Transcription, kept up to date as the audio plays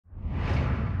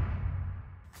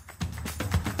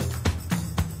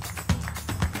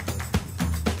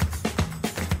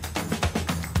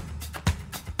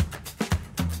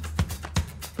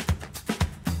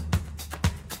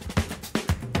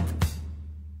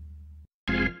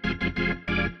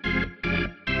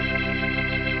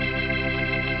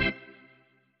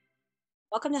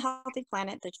Welcome to Healthy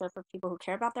Planet, the show for people who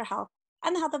care about their health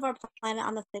and the health of our planet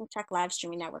on the ThinkTech live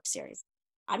streaming network series.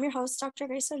 I'm your host, Dr.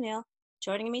 Grace O'Neil.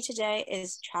 Joining me today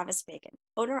is Travis Bacon,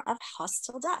 owner of Husk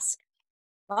Til Dusk.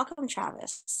 Welcome,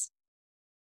 Travis.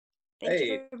 Thank you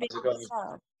Hey, for being how's it on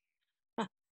going? the show.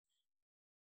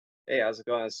 Hey, how's it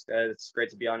going? It's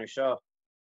great to be on your show.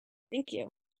 Thank you.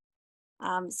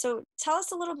 So tell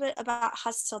us a little bit about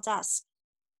Husk Til Dusk.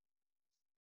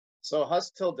 So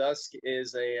Husk Till Dusk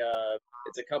is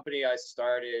it's a company I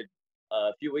started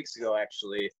a few weeks ago,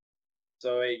 actually.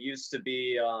 So it used to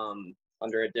be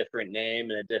under a different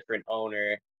name and a different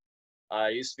owner.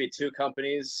 It used to be two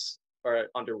companies or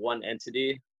under one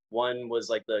entity. One was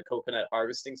like the coconut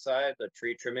harvesting side, the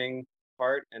tree trimming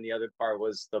part, and the other part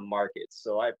was the market.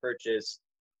 So I purchased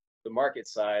the market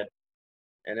side,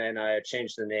 and then I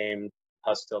changed the name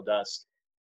Husk Till Dusk.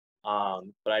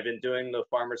 But I've been doing the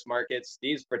farmers markets,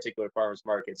 these particular farmers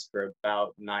markets, for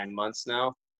about 9 months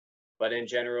now. But in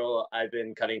general, I've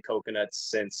been cutting coconuts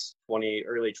since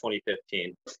early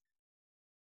 2015.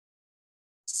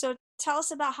 So tell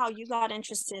us about how you got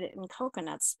interested in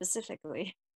coconuts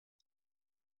specifically.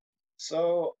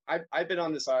 So I've been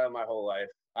on this island my whole life.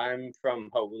 I'm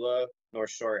from Kailua, North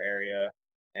Shore area,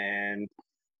 and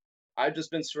I've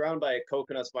just been surrounded by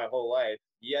coconuts my whole life.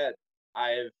 Yet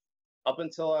I've up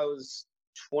until I was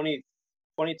 20,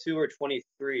 22 or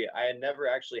 23, I had never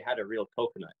actually had a real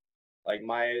coconut. Like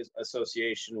my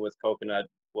association with coconut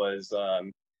was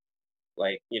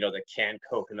like, the canned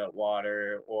coconut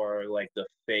water or like the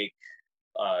fake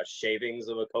shavings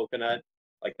of a coconut,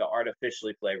 like the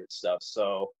artificially flavored stuff.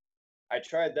 So I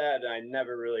tried that and I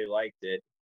never really liked it.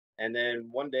 And then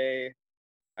one day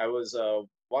I was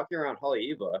walking around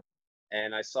Haleiwa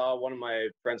and I saw one of my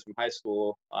friends from high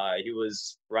school. He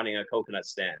was running a coconut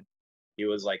stand. He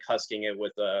was like husking it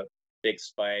with a big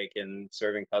spike and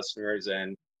serving customers.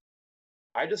 And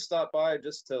I just stopped by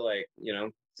just to like,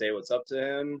 say what's up to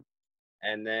him.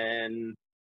 And then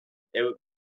it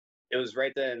it was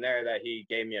right then and there that he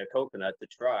gave me a coconut to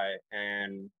try,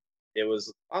 and it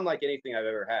was unlike anything I've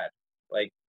ever had.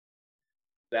 Like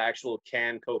the actual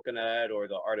canned coconut or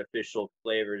the artificial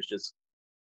flavors, just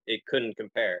it couldn't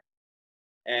compare.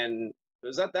 And it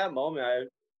was at that moment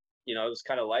it was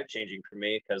kind of life changing for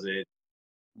me because it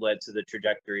led to the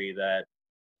trajectory that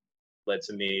led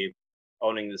to me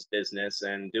owning this business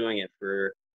and doing it for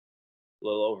a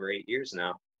little over 8 years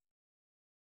now.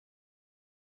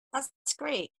 That's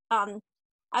great. I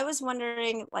was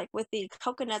wondering, like with the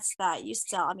coconuts that you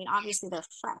sell, I mean, obviously they're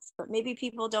fresh, but maybe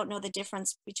people don't know the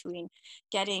difference between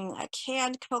getting a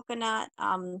canned coconut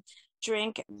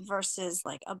drink versus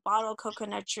like a bottle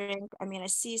coconut drink. I mean, I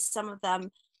see some of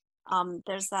them,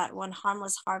 there's that one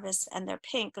Harmless Harvest and they're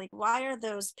pink. Like, why are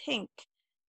those pink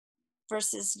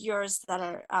versus yours that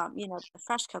are, the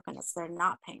fresh coconuts, they're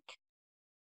not pink?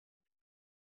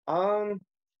 Um,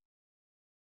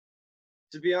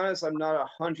 To be honest, I'm not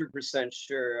 100%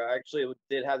 sure. I actually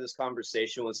did have this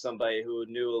conversation with somebody who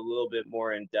knew a little bit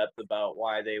more in depth about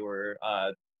why they were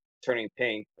turning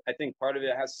pink. I think part of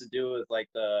it has to do with like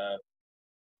the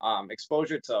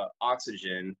exposure to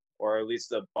oxygen, or at least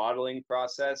the bottling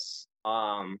process.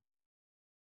 I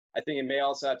think it may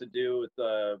also have to do with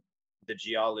the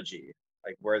geology,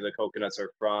 like where the coconuts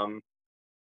are from.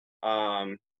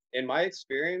 Um, in my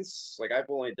experience, like I've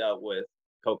only dealt with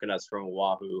coconuts from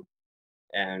Oahu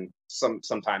and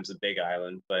sometimes the Big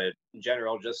Island, but in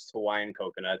general, just Hawaiian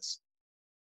coconuts.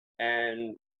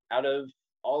 And out of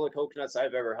all the coconuts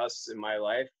I've ever husked in my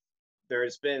life,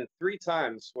 there's been 3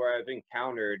 times where I've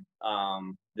encountered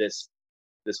this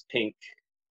pink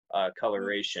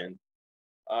coloration.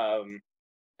 Um,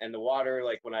 and the water,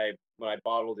 like when I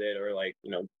bottled it or like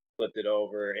flipped it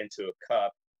over into a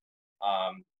cup,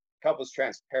 cup was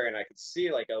transparent. I could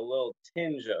see like a little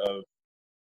tinge of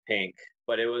pink,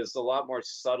 but it was a lot more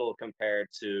subtle compared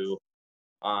to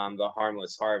the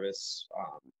Harmless Harvest,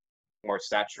 more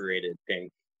saturated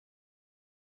pink.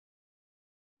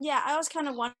 Yeah, I always kind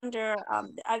of wonder.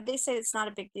 They say it's not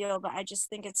a big deal, but I just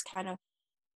think it's kind of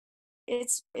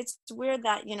it's weird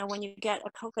that when you get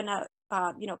a coconut,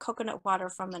 coconut water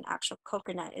from an actual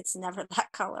coconut, it's never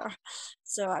that color.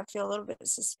 So I feel a little bit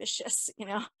suspicious.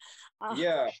 Uh,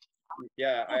 Yeah,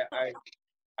 yeah,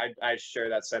 I share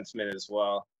that sentiment as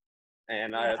well,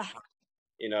 and yeah.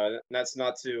 that's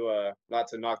not to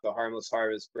knock the Harmless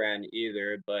Harvest brand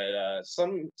either, but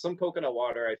some coconut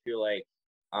water I feel like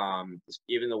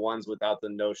even the ones without the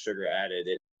no sugar added,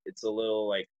 it's a little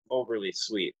like overly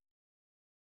sweet.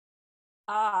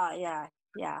 Yeah,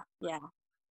 yeah, yeah.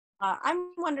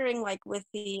 I'm wondering, like with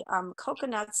the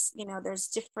coconuts, there's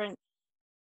different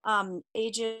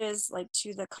ages, like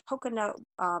to the coconut.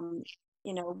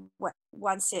 what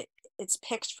once it's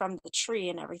picked from the tree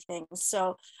and everything.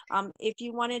 So if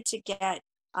you wanted to get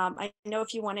I know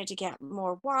if you wanted to get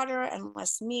more water and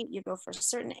less meat, you go for a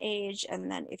certain age,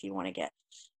 and then if you want to get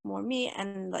more meat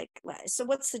and so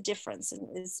what's the difference?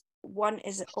 And is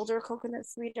it older coconut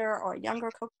sweeter or younger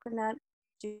coconut?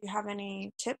 Do you have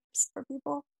any tips for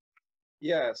people?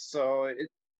 Yeah, so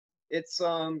it's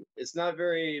not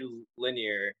very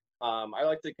linear. I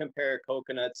like to compare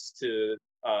coconuts to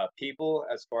people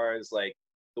as far as like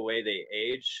the way they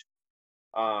age.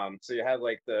 So you have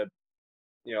like a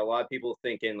lot of people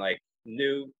thinking like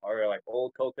new or like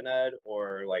old coconut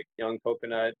or like young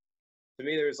coconut. To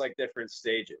me, there's like different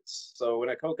stages. So when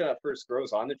a coconut first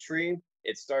grows on the tree,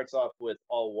 it starts off with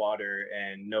all water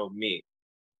and no meat.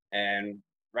 And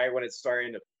right when it's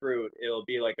starting to fruit, it'll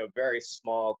be like a very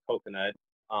small coconut.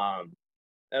 Um,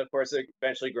 and of course, it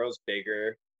eventually grows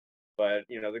bigger. But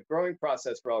the growing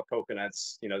process for all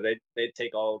coconuts, they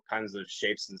take all kinds of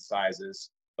shapes and sizes.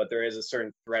 But there is a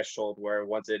certain threshold where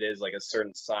once it is like a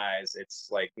certain size, it's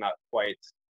like not quite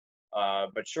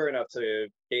mature enough to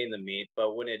gain the meat.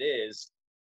 But when it is,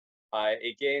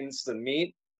 it gains the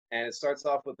meat and it starts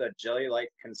off with a jelly-like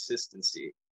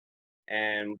consistency.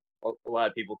 And a lot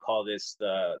of people call this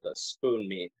the spoon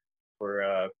meat,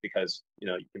 for because you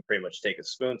can pretty much take a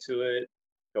spoon to it,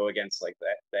 go against like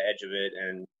the edge of it,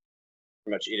 and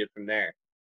pretty much eat it from there.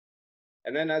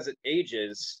 And then as it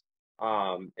ages,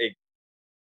 it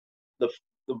the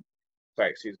the sorry,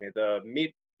 excuse me, the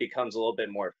meat becomes a little bit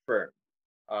more firm.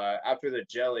 After the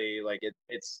jelly, like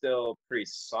it's still pretty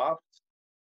soft,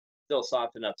 still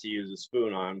soft enough to use a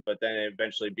spoon on, but then it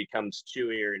eventually becomes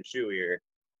chewier and chewier.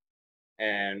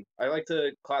 And I like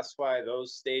to classify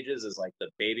those stages as like the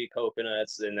baby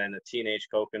coconuts and then the teenage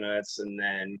coconuts, and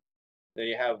then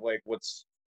you have like what's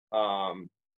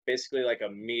basically like a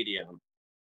medium.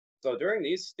 So during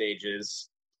these stages,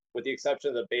 with the exception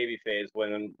of the baby phase,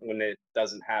 when it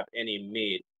doesn't have any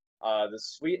meat, the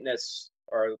sweetness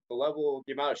or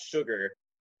the amount of sugar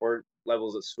or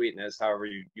levels of sweetness, however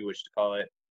you wish to call it,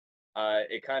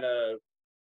 it kind of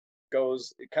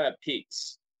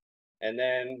peaks. And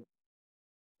then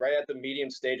right at the medium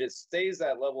stage, it stays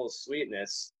that level of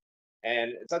sweetness.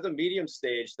 And it's at the medium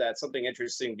stage that something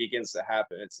interesting begins to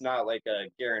happen. It's not like a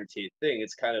guaranteed thing,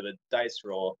 it's kind of a dice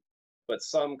roll. But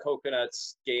some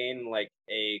coconuts gain like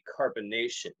a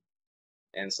carbonation.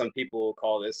 And some people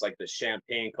call this like the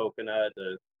champagne coconut.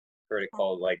 I've heard it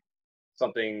called like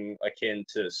something akin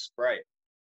to Sprite.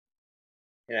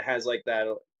 And it has like that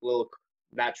little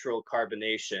natural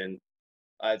carbonation.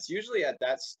 It's usually at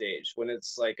that stage when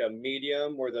it's like a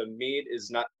medium where the meat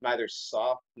is not neither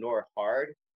soft nor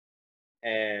hard,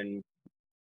 and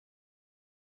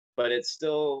but it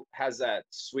still has that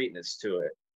sweetness to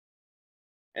it.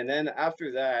 And then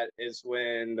after that is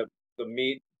when the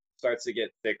meat starts to get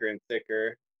thicker and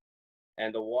thicker,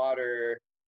 and the water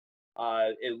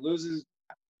it loses.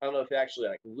 I don't know if it actually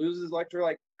like loses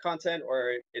electrolyte content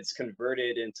or it's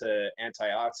converted into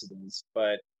antioxidants,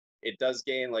 but it does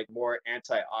gain like more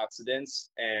antioxidants.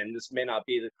 And this may not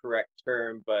be the correct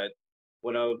term, but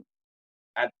when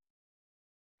at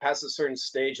past a certain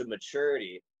stage of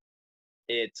maturity,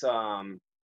 it kind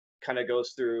of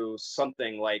goes through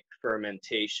something like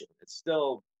fermentation. It's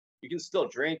still you can still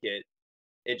drink it.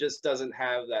 It just doesn't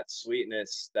have that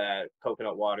sweetness that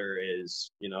coconut water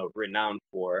is, renowned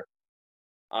for.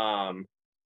 Um,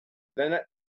 then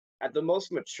at the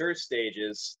most mature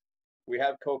stages, we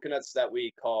have coconuts that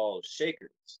we call shakers.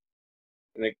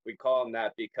 And we call them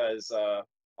that because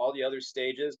all the other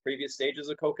previous stages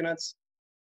of coconuts,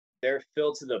 they're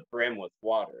filled to the brim with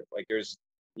water. Like there's,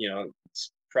 it's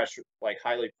pressure, like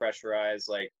highly pressurized.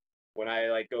 Like when I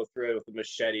like go through it with a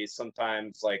machete,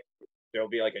 sometimes like there'll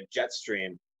be like a jet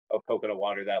stream of coconut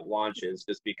water that launches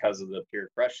just because of the pure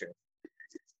pressure.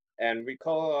 And we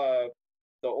call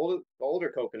the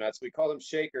older coconuts, we call them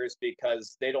shakers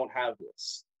because they don't have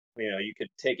this. You could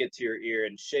take it to your ear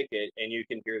and shake it, and you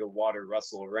can hear the water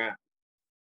rustle around.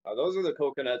 Those are the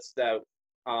coconuts that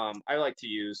I like to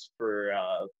use for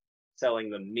selling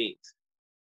the meat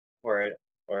or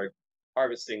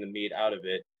harvesting the meat out of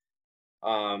it.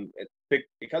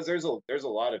 Because there's a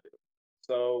lot of it.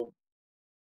 So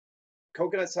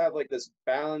coconuts have like this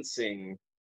balancing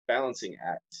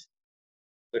act.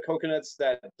 The coconuts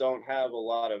that don't have a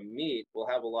lot of meat will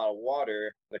have a lot of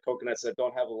water. The coconuts that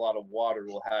don't have a lot of water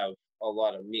will have a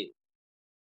lot of meat.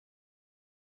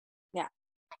 Yeah.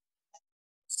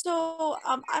 So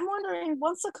I'm wondering,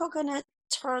 once a coconut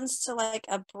turns to like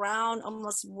a brown,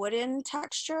 almost wooden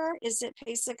texture, is it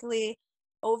basically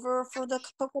over for the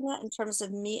coconut in terms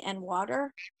of meat and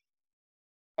water?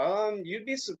 You'd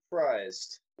be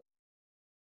surprised.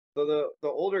 So the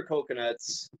older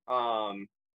coconuts, once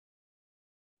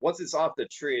it's off the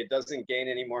tree, it doesn't gain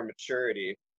any more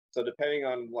maturity. So depending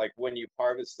on like when you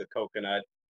harvest the coconut,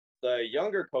 the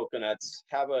younger coconuts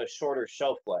have a shorter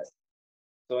shelf life.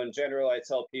 So in general, I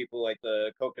tell people like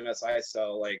the coconuts I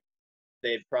sell, like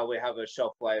they'd probably have a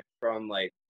shelf life from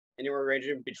like anywhere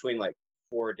ranging between like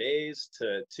 4 days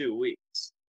to 2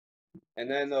 weeks. And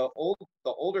then the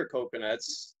older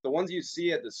coconuts, the ones you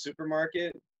see at the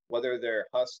supermarket, whether they're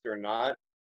husked or not,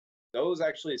 those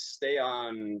actually stay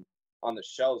on the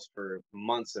shelves for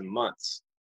months and months.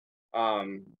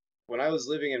 Um, when I was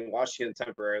living in Washington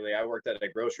temporarily, I worked at a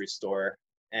grocery store,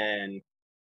 and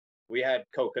we had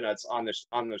coconuts on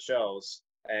the shelves,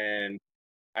 and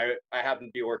I happened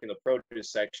to be working the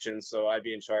produce section, so I'd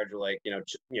be in charge of like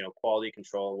quality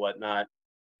control and whatnot.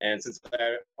 And since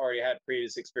I already had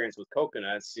previous experience with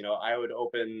coconuts, I would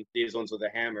open these ones with a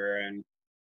hammer, and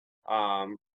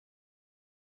um,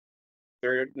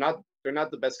 they're not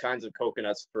the best kinds of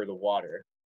coconuts for the water,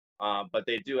 but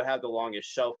they do have the longest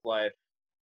shelf life.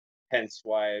 Hence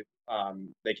why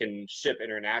they can ship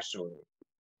internationally.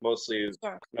 Mostly,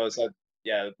 Sure. notice that,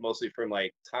 yeah, mostly from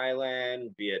like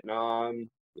Thailand, Vietnam,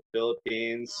 the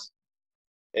Philippines.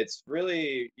 It's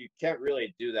really you can't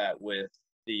really do that with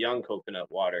the young coconut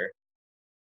water.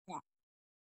 Yeah.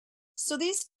 So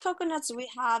these coconuts we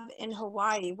have in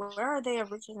Hawaii, where are they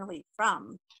originally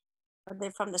from? Are they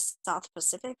from the South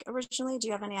Pacific originally? Do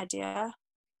you have any idea?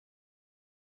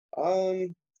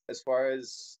 As far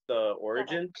as the Yeah.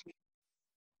 origin,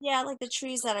 Yeah, like the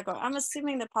trees that are growing. I'm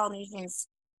assuming the Polynesians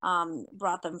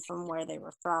brought them from where they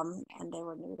were from and they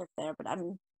were native there, but I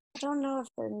don't know if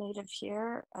they're native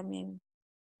here. I mean,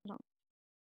 I don't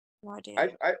no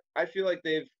idea. I feel like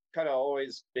they've kind of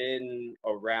always been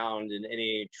around in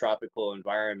any tropical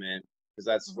environment because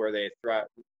that's Mhm. where they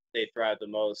thrive the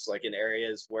most, like in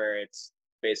areas where it's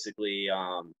basically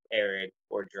arid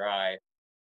or dry.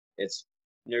 It's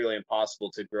nearly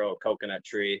impossible to grow a coconut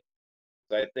tree.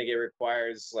 So I think it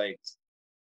requires like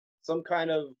some kind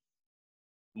of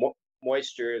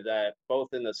moisture that both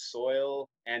in the soil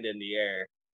and in the air.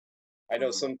 I know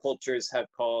Mhm. some cultures have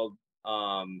called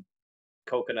um,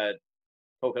 coconut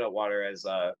coconut water as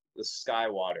the sky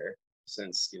water,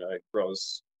 since it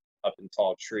grows up in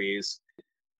tall trees.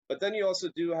 But then you also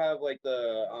do have like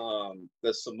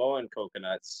the Samoan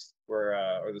coconuts, where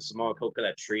or the Samoan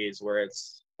coconut trees, where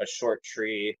it's a short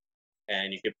tree,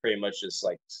 and you could pretty much just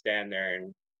like stand there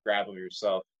and grab them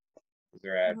yourself.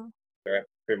 They're at Mhm. they're at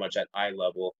pretty much at eye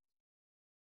level.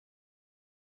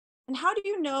 And how do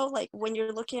you know, like when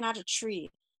you're looking at a tree,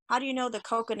 how do you know the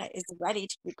coconut is ready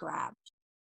to be grabbed?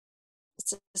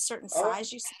 It's a certain Um,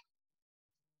 size you see?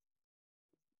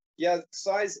 yeah,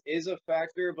 size is a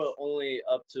factor, but only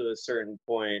up to a certain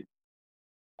point.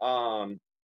 Um,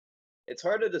 it's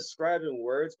hard to describe in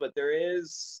words, but there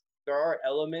are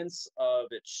elements of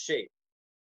its shape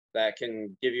that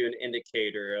can give you an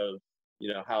indicator of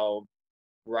how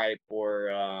ripe or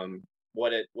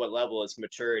what level its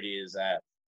maturity is at.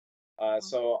 Mhm.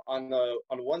 So on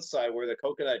one side where the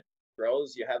coconut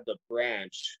grows, you have the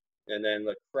branch, and then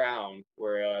the crown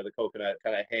where the coconut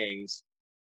kind of hangs.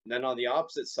 And then on the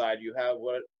opposite side, you have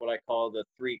what I call the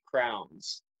three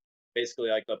crowns, basically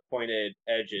like the pointed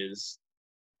edges.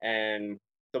 And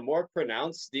the more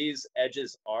pronounced these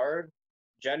edges are,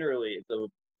 generally the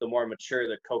more mature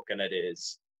the coconut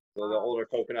is. So the Oh, older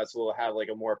coconuts will have like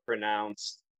a more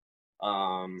pronounced,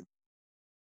 um,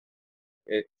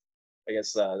 it I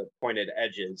guess pointed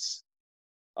edges.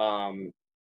 Um,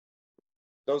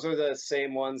 those are the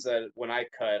same ones that when I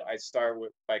cut, I start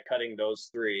with by cutting those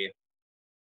three,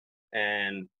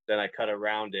 and then I cut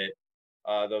around it.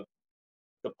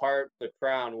 The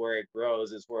crown where it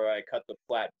grows is where I cut the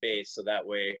flat base, so that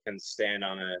way it can stand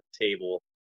on a table.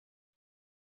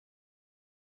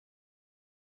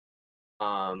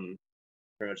 Um,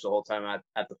 Pretty much the whole time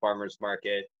at the farmer's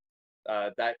market.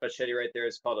 That machete right there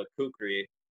is called a kukri,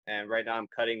 and right now I'm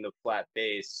cutting the flat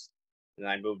base, and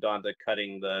I moved on to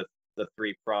cutting the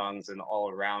three prongs and all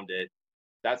around it.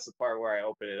 That's the part where I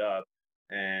open it up,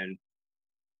 and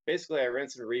basically I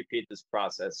rinse and repeat this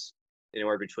process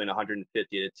anywhere between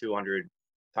 150 to 200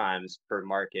 times per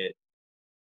market,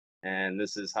 and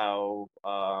this is how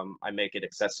I make it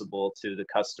accessible to the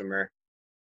customer.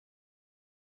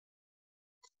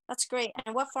 that's great.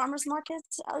 And what farmers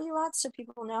markets are you at so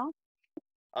people know?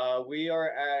 We are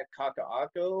at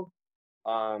Kaka'ako,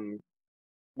 um,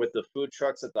 with the food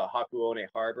trucks at the Hakuone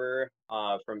Harbor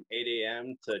from 8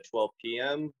 a.m. to 12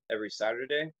 p.m. every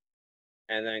Saturday.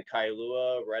 And then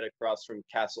Kailua, right across from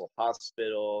Castle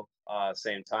Hospital,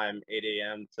 same time, 8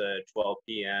 a.m. to 12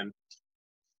 p.m.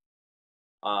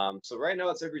 So right now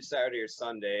it's every Saturday or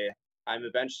Sunday. I'm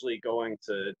eventually going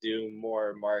to do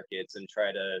more markets and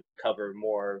try to cover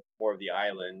more of the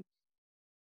island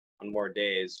on more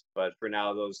days. But for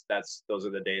now, those are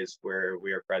the days where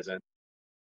we are present.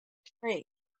 Great.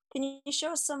 Can you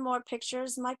show us some more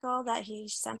pictures, Michael, that he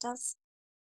sent us?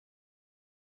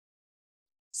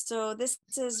 So this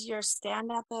is your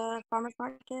stand at the farmer's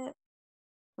market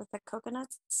with the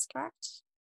coconuts, correct?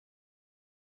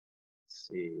 Let's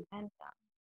see. And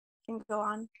can go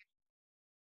on.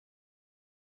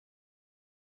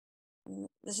 And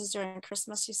this is during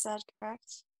Christmas, you said,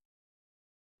 correct?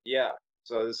 Yeah.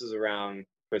 So this is around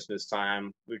Christmas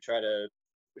time. We try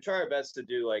our best to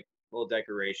do like little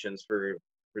decorations for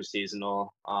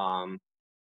seasonal.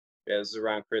 Yeah, this is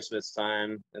around Christmas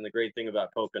time, and the great thing about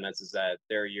coconuts is that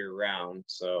they're year round,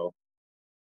 so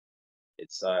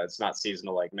it's not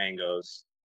seasonal like mangoes.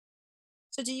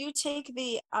 So do you take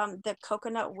the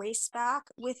coconut waste back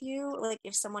with you? Like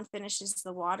if someone finishes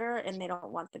the water and they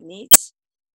don't want the meat?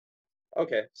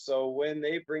 Okay, so when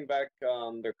they bring back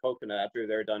their coconut after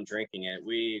they're done drinking it,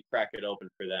 we crack it open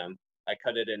for them. I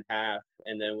cut it in half,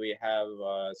 and then we have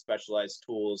specialized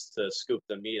tools to scoop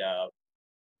the meat out.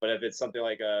 But if it's something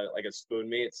like a spoon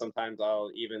meat, sometimes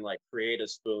I'll even like create a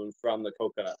spoon from the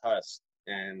coconut husk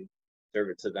and serve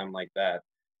it to them like that.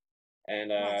 And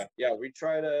Nice. yeah, we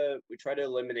try to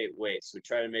eliminate waste. We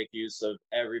try to make use of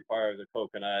every part of the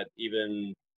coconut,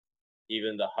 even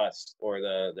the husk or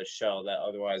the shell that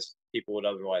otherwise people would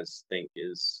otherwise think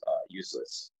is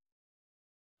useless.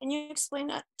 Can you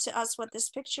explain to us what this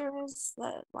picture is?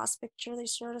 The last picture they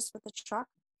showed us with the truck,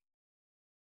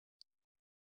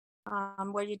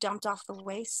 where you dumped off the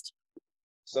waste.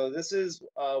 So this is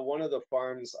one of the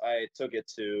farms I took it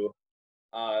to.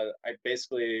 I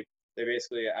basically they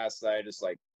basically asked that I just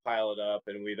like pile it up,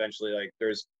 and we eventually like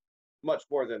there's much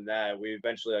more than that. We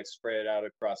eventually like spread it out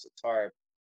across the tarp.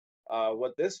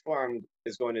 What this farm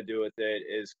is going to do with it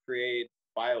is create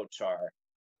biochar,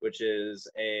 which is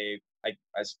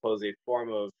I suppose a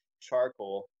form of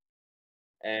charcoal.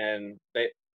 And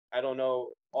I don't know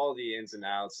all the ins and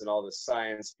outs and all the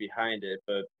science behind it,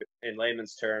 but in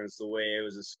layman's terms, the way it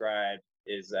was described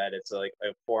is that it's like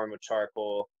a form of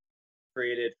charcoal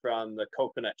created from the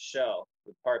coconut shell,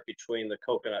 the part between the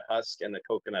coconut husk and the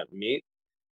coconut meat.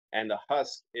 And the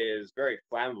husk is very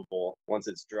flammable once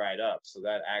it's dried up, so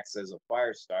that acts as a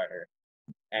fire starter.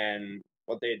 And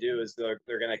what they do is they're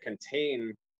going to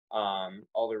contain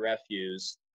all the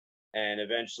refuse, and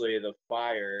eventually the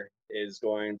fire is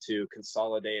going to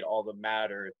consolidate all the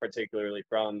matter, particularly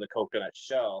from the coconut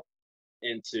shell,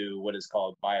 into what is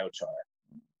called biochar.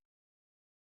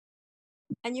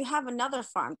 And you have another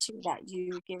farm too that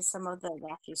you give some of the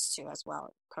refuse to as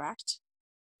well, correct?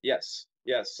 Yes,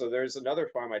 yes. So there's another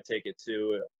farm I take it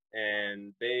to,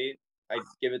 and I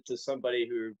give it to somebody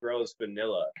who grows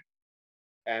vanilla.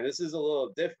 And this is a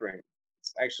little different.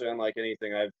 It's actually unlike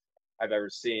anything I've ever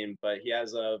seen. But he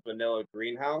has a vanilla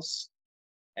greenhouse,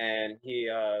 and he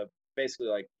basically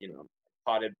like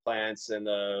potted plants, and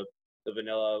the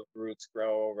vanilla roots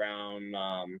grow around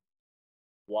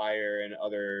wire and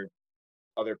other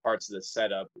parts of the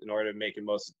setup in order to make it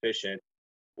most efficient.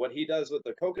 What he does with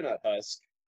the coconut husk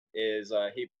is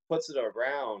he puts it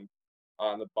around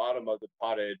on the bottom of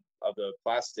the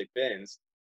plastic bins,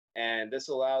 and this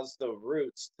allows the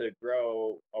roots to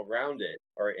grow around it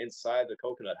or inside the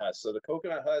coconut husk. So the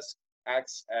coconut husk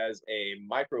acts as a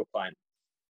microclimate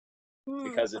Hmm.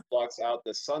 because it blocks out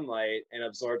the sunlight and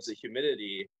absorbs the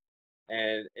humidity,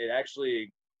 and it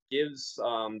actually gives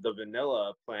the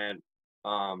vanilla plant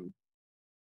um,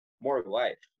 more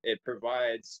life. It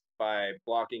provides by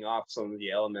blocking off some of the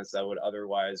elements that would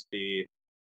otherwise be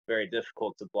very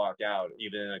difficult to block out,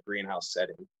 even in a greenhouse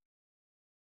setting.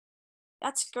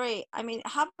 That's great. I mean,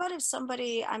 how about if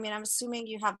somebody, I mean, I'm assuming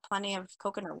you have plenty of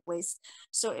coconut waste.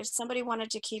 So if somebody wanted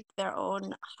to keep their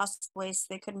own husk waste,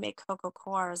 they could make cocoa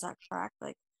coir. Is that correct?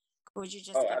 Like, would you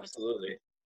just Oh, give it to them? absolutely.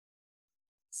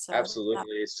 So that,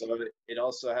 Absolutely. So it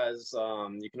also has,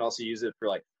 you can also use it for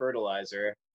like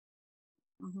fertilizer.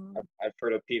 mhm. I've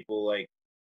heard of people like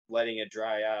letting it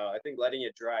dry out. I think letting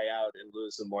it dry out and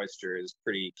lose the moisture is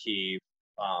pretty key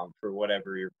for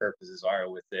whatever your purposes are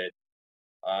with it.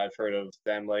 I've heard of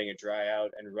them letting it dry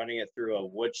out and running it through a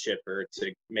wood chipper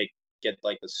to get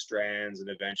like the strands and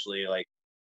eventually like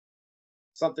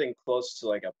something close to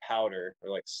like a powder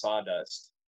or like sawdust.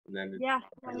 And then Yeah, yeah, yeah,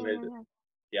 apparently, yeah, yeah.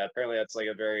 yeah, apparently that's like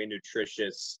a very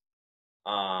nutritious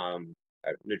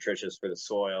for the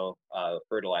soil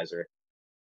fertilizer.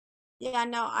 Yeah,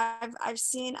 no, I've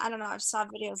seen, I don't know, I've saw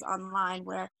videos online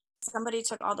where somebody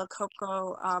took all the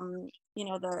cocoa, you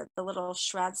know, the little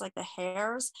shreds, like the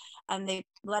hairs, and they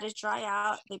let it dry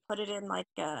out. They put it in like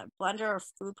a blender or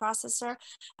food processor,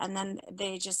 and then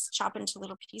they just chop into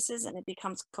little pieces, and it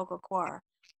becomes cocoa coir.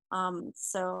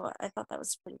 So I thought that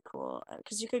was pretty cool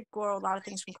because you could grow a lot of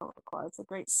things from cocoa coir. It's a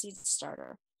great seed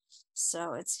starter.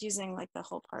 So it's using like the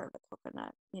whole part of the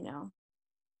coconut, you know.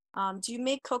 Do you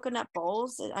make coconut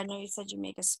bowls? I know you said you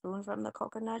make a spoon from the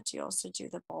coconut. Do you also do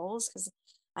the bowls? Because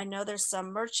I know there's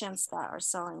some merchants that are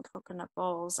selling coconut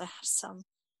bowls. I have some.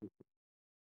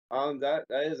 That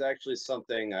is actually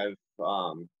something I've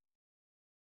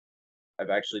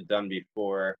actually done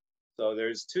before. So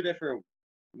there's two different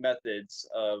methods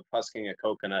of husking a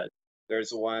coconut. There's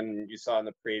the one you saw in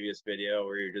the previous video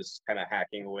where you're just kind of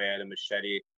hacking away at a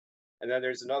machete. And then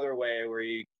there's another way where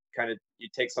you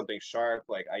take something sharp,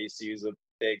 like I used to use a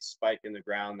big spike in the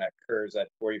ground that curves at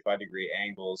 45-degree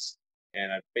angles.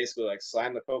 And I basically like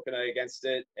slam the coconut against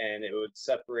it and it would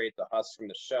separate the husk from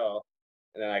the shell.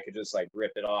 And then I could just like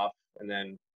rip it off and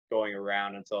then going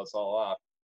around until it's all off.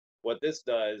 What this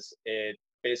does, it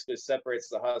basically separates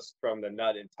the husk from the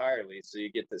nut entirely, so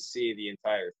you get to see the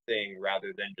entire thing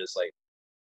rather than just like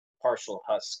partial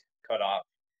husk cut off.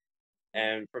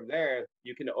 And from there,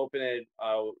 you can open it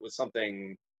with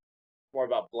something more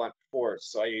about blunt force.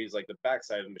 So I use like the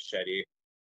backside of the machete,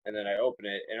 and then I open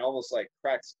it, and it almost like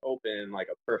cracks open like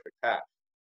a perfect half.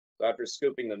 So after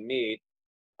scooping the meat,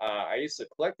 I used to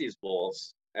collect these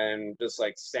bowls and just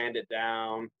like sand it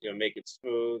down, make it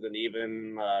smooth, and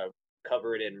even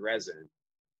cover it in resin.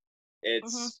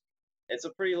 Mm-hmm. It's a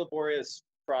pretty laborious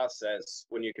process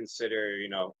when you consider,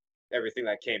 everything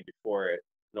that came before it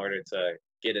in order to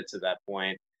get it to that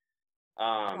point.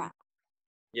 Yeah.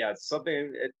 Yeah, it's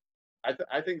something.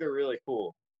 I think they're really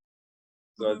cool.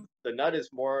 So Mm-hmm. the nut is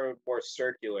more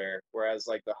circular, whereas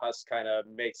like the husk kind of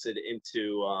makes it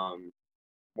into a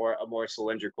more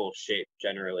cylindrical shape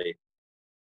generally.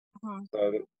 Mm-hmm.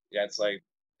 So yeah,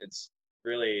 it's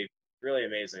really really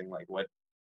amazing like what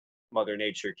Mother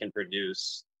Nature can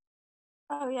produce.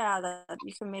 Oh yeah, that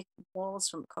you can make bowls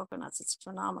from coconuts. It's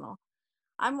phenomenal.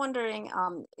 I'm wondering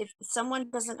if someone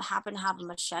doesn't happen to have a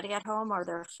machete at home or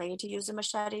they're afraid to use a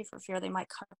machete for fear they might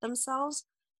cut themselves.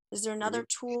 Is there Mhm. another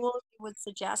tool you would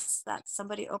suggest that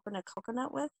somebody open a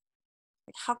coconut with?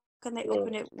 Like how can they Oh,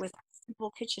 open it with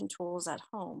simple kitchen tools at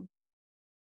home?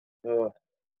 oh,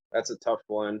 that's a tough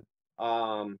one.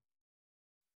 Um,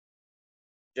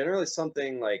 Generally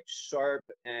something like sharp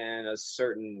and a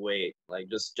certain weight, like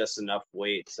just enough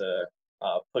weight to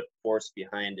put force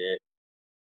behind it.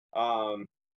 Um,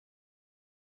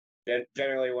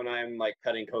 Generally, when I'm like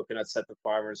cutting coconuts at the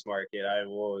farmers market, I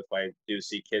will, if I do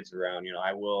see kids around,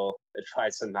 I will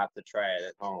advise them not to try it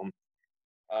at home.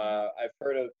 Mhm. I've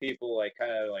heard of people like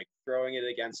kind of like throwing it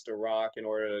against a rock in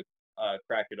order to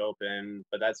crack it open,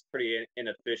 but that's pretty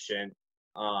inefficient.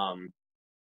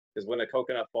 Because when a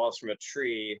coconut falls from a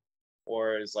tree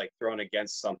or is like thrown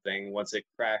against something, once it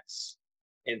cracks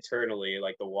internally,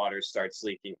 like the water starts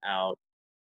leaking out.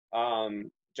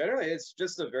 Generally, it's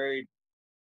just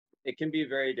it can be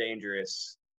very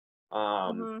dangerous.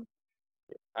 Um, Mhm.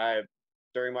 I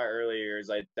During my early years,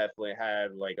 I definitely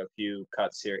had like a few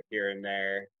cuts here and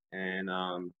there, and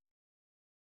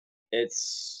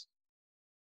it's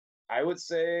I would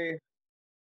say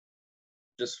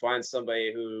just find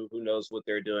somebody who knows what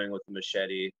they're doing with the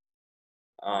machete.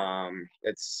 Yeah.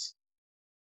 It's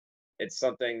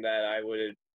something that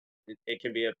it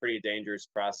can be a pretty dangerous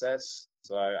process.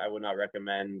 So I would not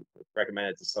recommend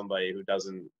it to somebody who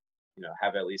doesn't,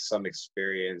 have at least some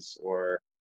experience or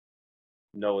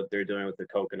know what they're doing with the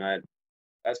coconut.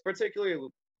 That's particularly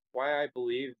why I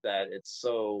believe that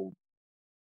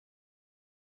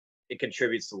it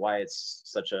contributes to why it's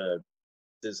such a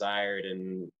desired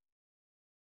and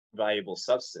valuable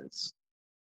substance.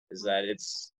 Is Mhm. that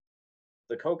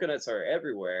the coconuts are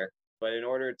everywhere, but in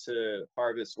order to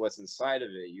harvest what's inside of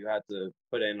it, you have to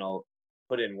put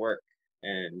in work.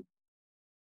 And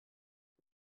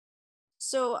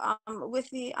So with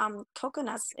the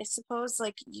coconuts, I suppose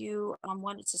like you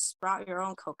wanted to sprout your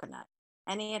own coconut.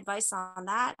 Any advice on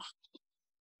that?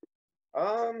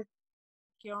 um,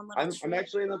 Your own little I'm tree?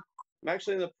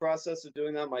 actually in the process of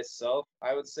doing that myself.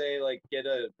 I would say like get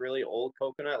a really old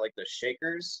coconut, like the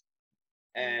shakers,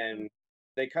 Mhm. and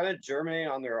they kind of germinate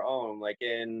on their own.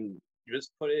 You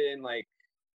just put it in like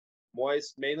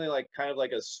moist, mainly like kind of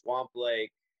like a swamp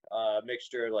like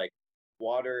mixture of like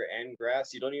water and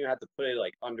grass. You don't even have to put it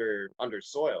like under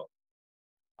soil.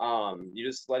 You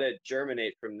just let it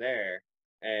germinate from there,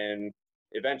 and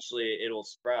eventually it'll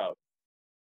sprout.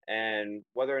 And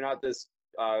whether or not this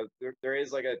there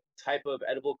is like a type of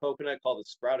edible coconut called the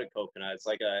sprouted coconut. It's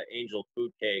like a angel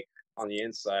food cake on the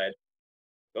inside.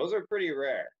 Those are pretty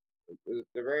rare.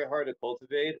 They're very hard to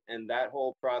cultivate, and that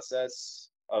whole process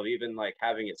of even like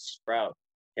having it sprout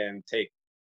can take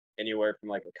anywhere from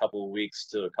like a couple of weeks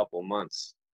to a couple of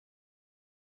months.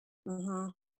 Mm-hmm.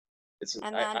 It's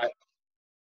And then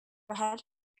go ahead.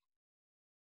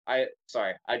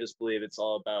 sorry, I just believe it's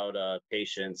all about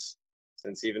patience,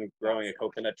 since even growing Yes. a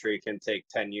coconut tree can take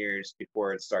 10 years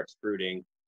before it starts fruiting.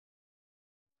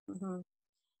 Mm-hmm.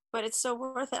 But it's so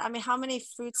worth it. I mean, how many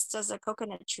fruits does a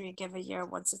coconut tree give a year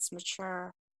once it's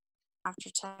mature after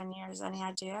 10 years? Any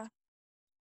idea?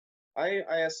 I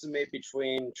estimate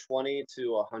between 20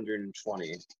 to 120.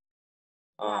 Yeah,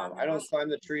 I no, don't that's climb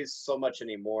the trees so much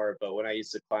anymore, but when I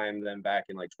used to climb them back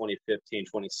in like 2015,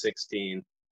 2016,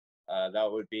 that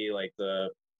would be like the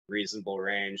reasonable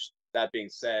range. That being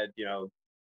said,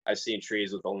 I've seen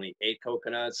trees with only 8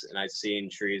 coconuts, and I've seen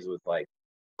trees with like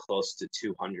close to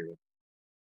 200.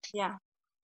 yeah.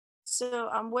 So,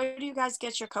 where do you guys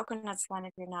get your coconuts then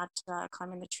if you're not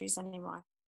climbing the trees anymore?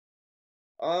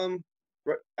 Um,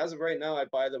 as of right now, I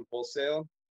buy them wholesale,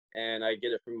 and I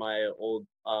get it from my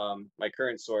my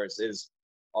current source is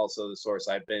also the source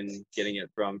I've been getting it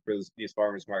from for these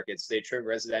farmers markets. They trim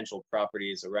residential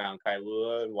properties around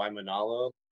Kailua and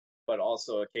Waimanalo, but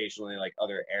also occasionally like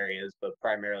other areas, but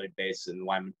primarily based in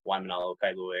Waimanalo,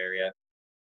 Kailua area.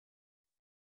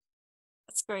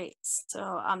 That's great.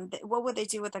 So, what would they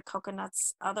do with the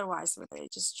coconuts otherwise? Would they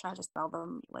just try to sell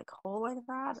them like whole like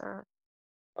that, or?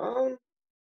 Um,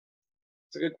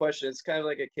 it's a good question. It's kind of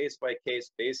like a case by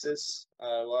case basis.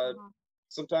 Mhm.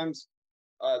 Sometimes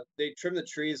they trim the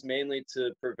trees mainly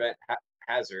to prevent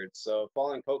hazards. So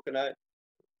falling coconut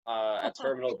at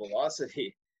terminal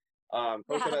velocity. Yeah.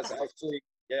 Coconuts actually,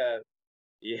 yeah,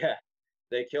 yeah,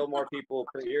 they kill more people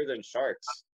per year than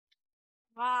sharks.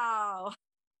 Wow.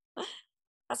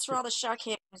 That's for all the shark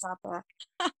haters out there.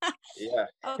 Yeah.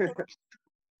 Okay,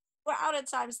 we're out of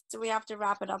time, so we have to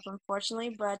wrap it up, unfortunately.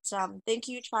 But thank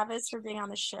you, Travis, for being on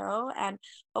the show, and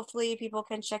hopefully people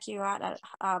can check you out at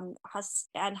Husk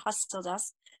Till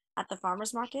Dusk at the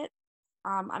farmers market.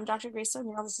 I'm Dr. Grace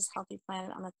O'Neil. This is Healthy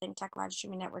Planet on the ThinkTech live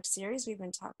streaming network series. We've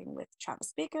been talking with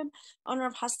Travis Bacon, owner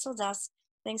of Husk Till Dusk.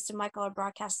 Thanks to Michael, our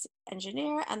broadcast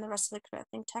engineer, and the rest of the crew at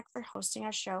ThinkTech for hosting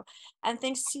our show. And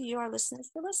thanks to you, our listeners,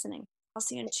 for listening. I'll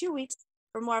see you in 2 weeks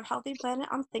for more of Healthy Planet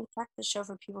on ThinkTech, the show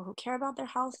for people who care about their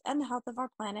health and the health of our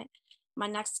planet. My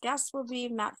next guest will be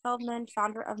Matt Feldman,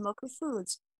 founder of Moku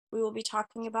Foods. We will be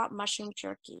talking about mushroom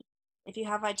jerky. If you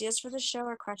have ideas for the show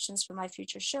or questions for my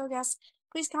future show guests,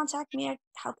 please contact me at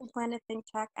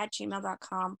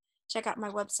healthyplanetthinkTech@gmail.com. Check out my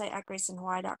website at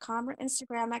graceinhawaii.com or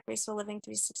Instagram at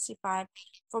gracefullliving365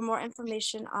 for more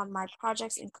information on my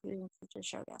projects, including future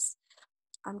show guests.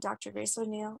 I'm Dr. Grace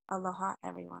O'Neil. Aloha,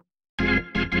 everyone.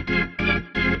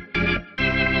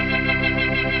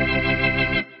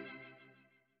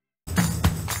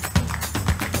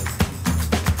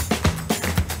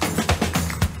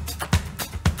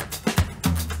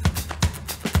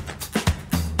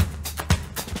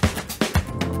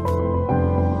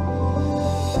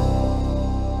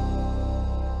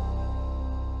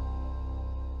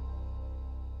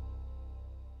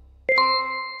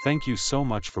 Thank you so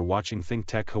much for watching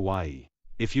ThinkTech Hawaii.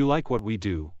 If you like what we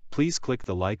do, please click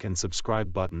the like and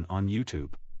subscribe button on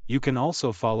YouTube. You can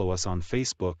also follow us on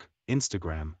Facebook,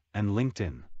 Instagram, and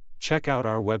LinkedIn. Check out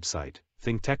our website,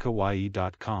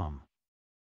 thinktechhawaii.com.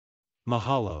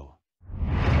 Mahalo.